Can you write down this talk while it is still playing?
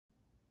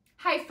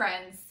Hi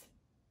friends,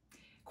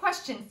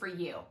 question for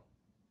you.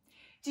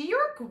 Do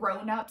your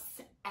grown-ups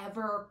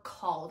ever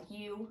call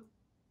you?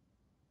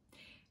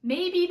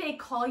 Maybe they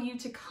call you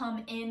to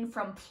come in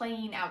from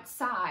playing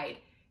outside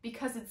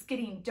because it's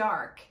getting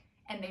dark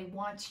and they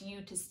want you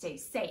to stay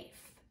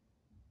safe.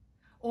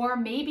 Or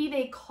maybe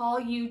they call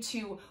you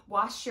to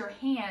wash your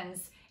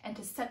hands and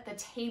to set the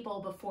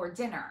table before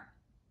dinner.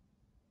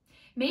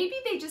 Maybe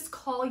they just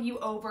call you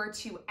over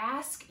to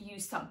ask you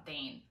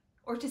something,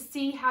 or to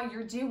see how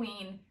you're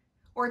doing,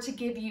 or to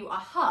give you a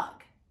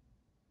hug.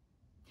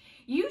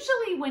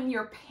 Usually when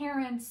your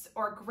parents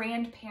or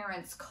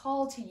grandparents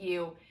call to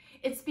you,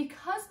 it's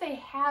because they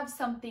have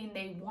something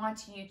they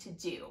want you to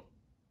do.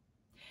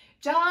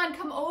 John,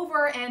 come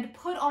over and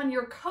put on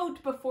your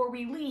coat before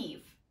we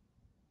leave.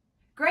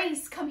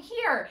 Grace, come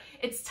here.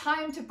 It's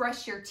time to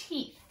brush your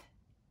teeth.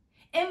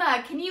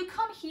 Emma, can you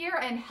come here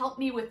and help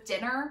me with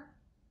dinner?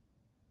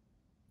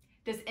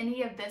 Does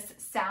any of this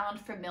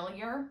sound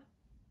familiar?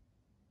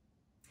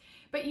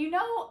 But you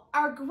know,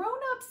 our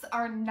grown-ups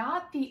are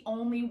not the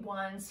only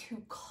ones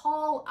who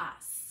call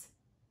us.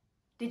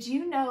 Did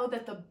you know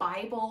that the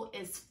Bible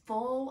is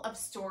full of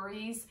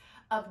stories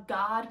of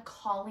God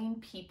calling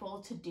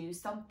people to do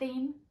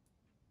something?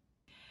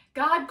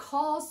 God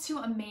calls to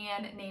a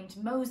man named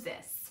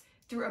Moses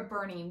through a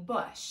burning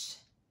bush.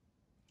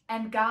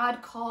 And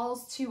God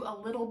calls to a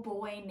little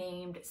boy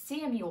named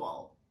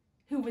Samuel,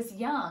 who was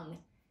young,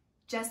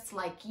 just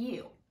like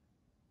you.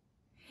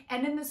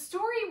 And in the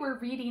story we're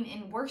reading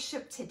in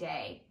worship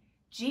today,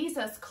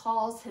 Jesus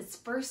calls his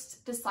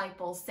first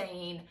disciples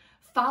saying,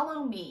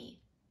 "Follow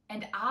me,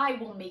 and I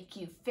will make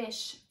you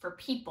fish for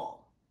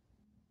people."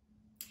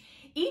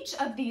 Each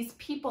of these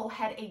people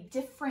had a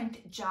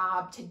different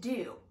job to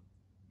do.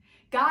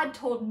 God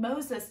told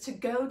Moses to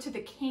go to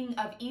the king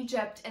of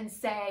Egypt and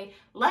say,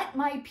 "Let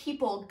my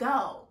people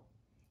go,"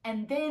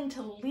 and then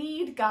to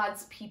lead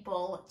God's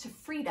people to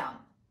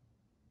freedom.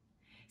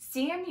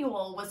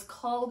 Samuel was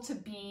called to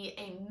be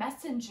a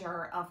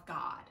messenger of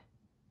God.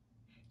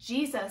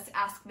 Jesus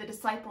asked the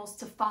disciples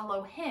to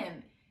follow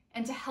him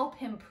and to help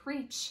him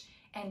preach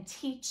and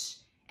teach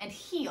and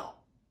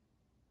heal.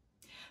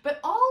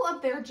 But all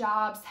of their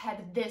jobs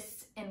had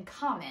this in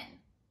common.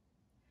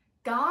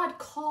 God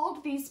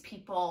called these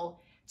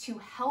people to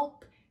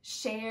help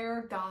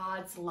share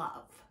God's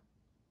love.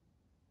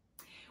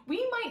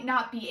 We might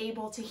not be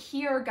able to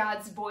hear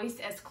God's voice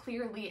as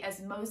clearly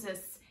as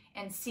Moses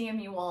and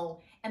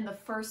Samuel and the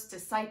first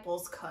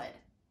disciples could.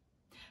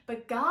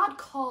 But God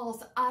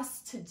calls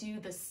us to do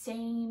the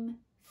same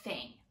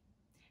thing,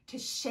 to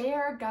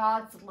share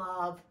God's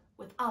love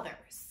with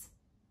others.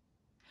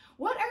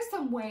 What are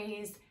some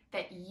ways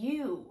that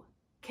you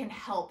can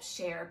help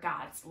share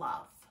God's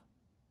love?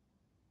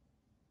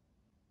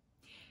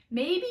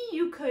 Maybe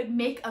you could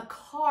make a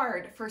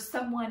card for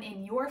someone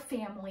in your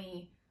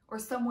family or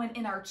someone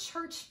in our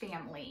church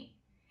family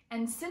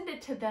and send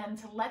it to them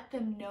to let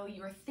them know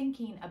you're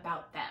thinking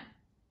about them.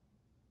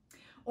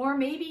 Or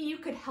maybe you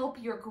could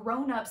help your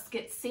grown-ups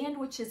get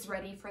sandwiches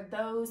ready for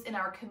those in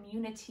our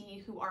community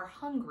who are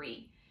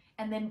hungry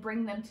and then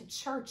bring them to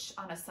church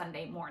on a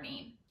Sunday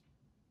morning.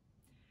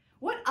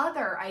 What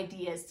other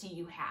ideas do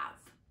you have?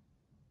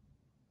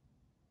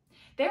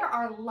 There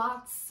are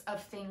lots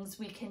of things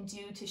we can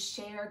do to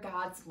share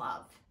God's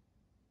love.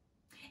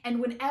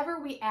 And whenever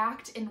we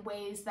act in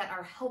ways that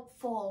are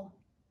helpful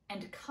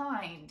and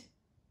kind,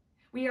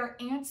 we are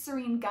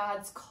answering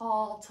God's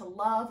call to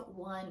love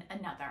one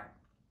another.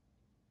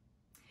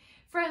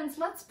 Friends,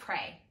 let's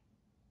pray.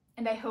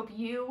 And I hope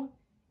you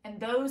and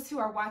those who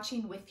are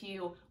watching with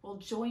you will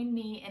join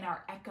me in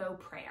our echo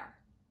prayer.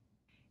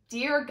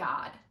 Dear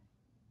God,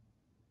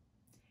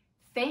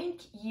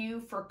 thank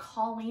you for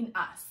calling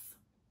us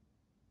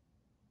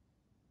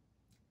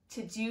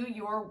to do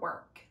your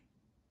work.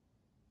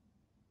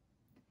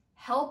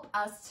 Help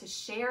us to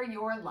share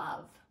your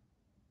love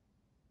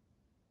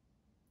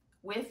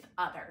with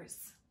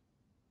others.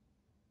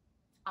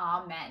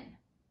 Amen.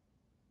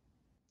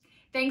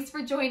 Thanks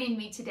for joining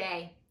me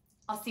today.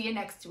 I'll see you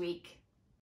next week.